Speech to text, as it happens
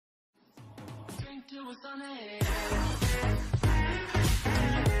Hello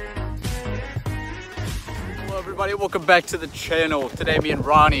everybody, welcome back to the channel. Today me and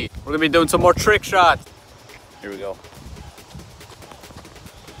Ronnie, we're gonna be doing some more trick shots. Here we go.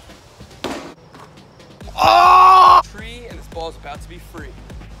 Oh! Tree and this ball is about to be free.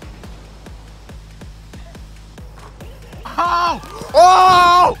 Oh!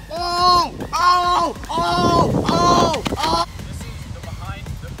 Oh! Oh! Oh! Oh! Oh! Oh! This is the behind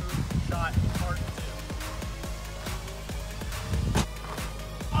the hoop shot part 2.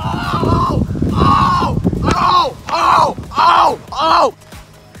 Oh! Oh! Oh! Oh! Oh! Oh!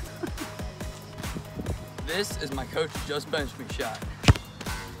 This is my coach just benched me shot.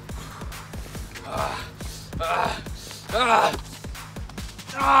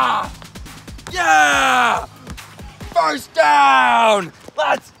 Yeah! First down!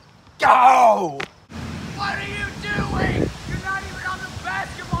 Let's go! What are you doing? You're not even on the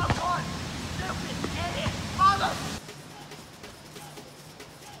basketball court! Stupid idiot! Mother!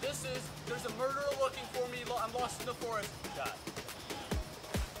 There's a murderer looking for me. I'm lost in the forest. God.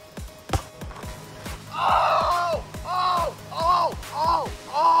 Oh! Oh! Oh! Oh!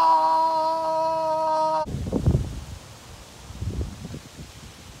 Oh!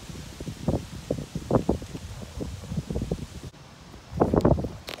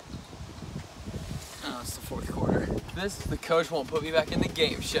 Oh, it's the fourth quarter. The coach won't put me back in the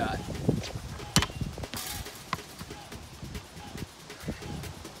game shot.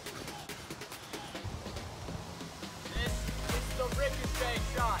 This is the ricochet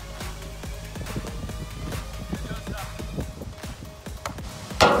shot.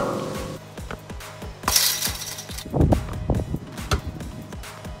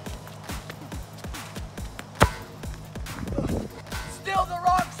 Still the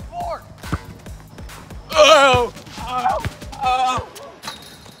wrong sport. Oh! Oh!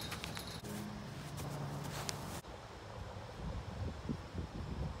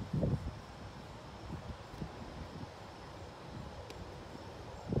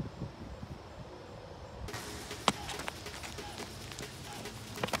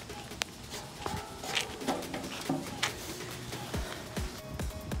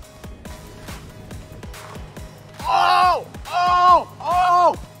 Oh! Oh! Oh!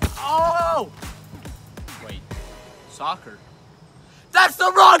 Oh! Oh! Wait, soccer? That's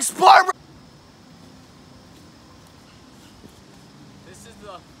the wrong sport!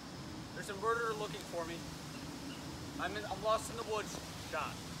 There's a murderer looking for me. I'm lost in the woods.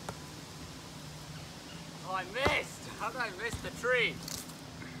 Shot. Oh, I missed! How did I miss the tree?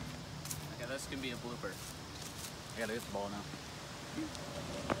 Okay, this can be a blooper. I gotta get the ball now.